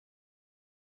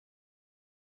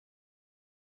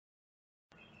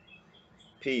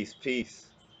Peace, peace,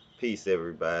 peace,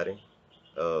 everybody.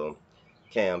 Um,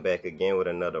 Cam back again with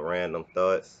another random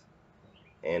thoughts,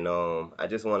 and I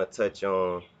just want to touch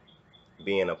on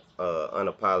being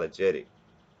unapologetic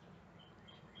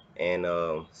and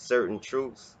certain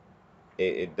truths.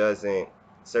 It doesn't.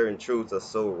 Certain truths are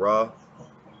so raw,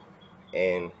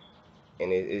 and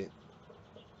it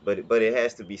but it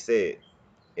has to be said.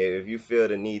 If you feel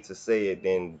the need to say it,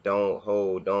 then don't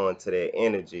hold on to that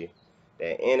energy.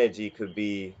 That energy could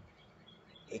be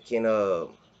it can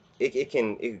it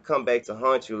can come back to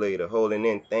haunt you later, holding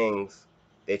in things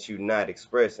that you're not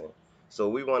expressing. So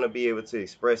we want to be able to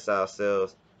express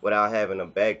ourselves without having to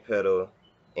backpedal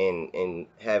and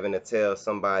having to tell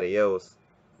somebody else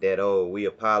that, oh, we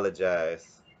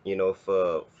apologize,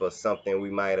 for something we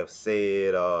might have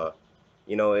said, or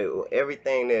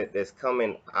everything that's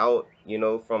coming out,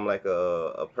 from like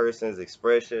a person's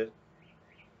expression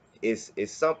is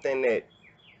something that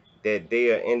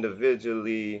they are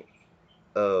individually,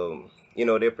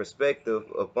 their perspective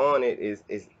upon it is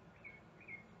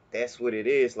that's what it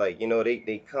is. Like,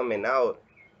 they coming out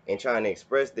and trying to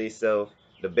express themselves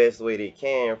the best way they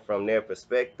can from their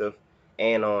perspective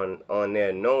and on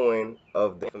their knowing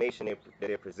of the information that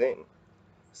they're presenting.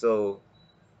 So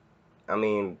I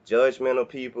mean, judgmental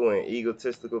people and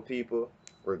egotistical people,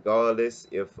 regardless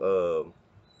if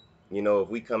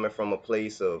we coming from a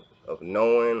place of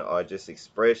knowing or just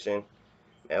expression,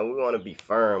 man, we want to be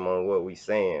firm on what we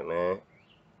saying, man.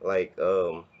 Like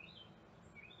if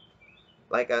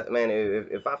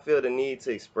I feel the need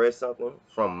to express something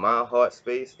from my heart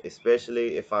space,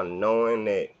 especially if I'm knowing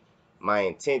that my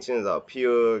intentions are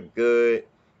pure, good,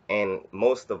 and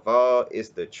most of all, it's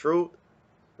the truth,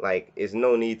 like, it's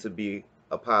no need to be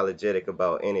apologetic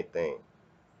about anything.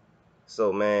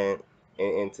 So, man,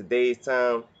 in today's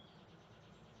time,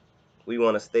 we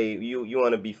want to stay, you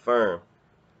want to be firm,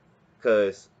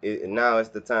 because now it's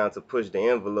the time to push the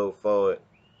envelope forward,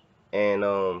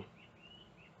 and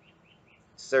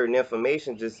certain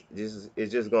information just is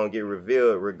just gonna get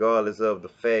revealed regardless of the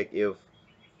fact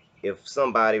if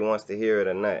somebody wants to hear it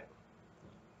or not.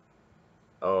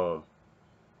 Um,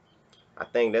 I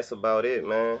think that's about it,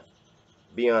 man.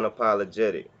 Be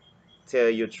unapologetic. Tell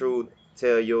your truth.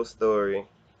 Tell your story.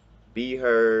 Be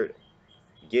heard.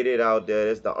 Get it out there.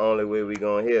 It's the only way we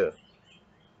gonna hear.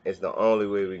 It's the only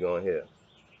way we gonna hear.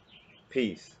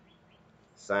 Peace.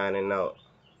 Signing out.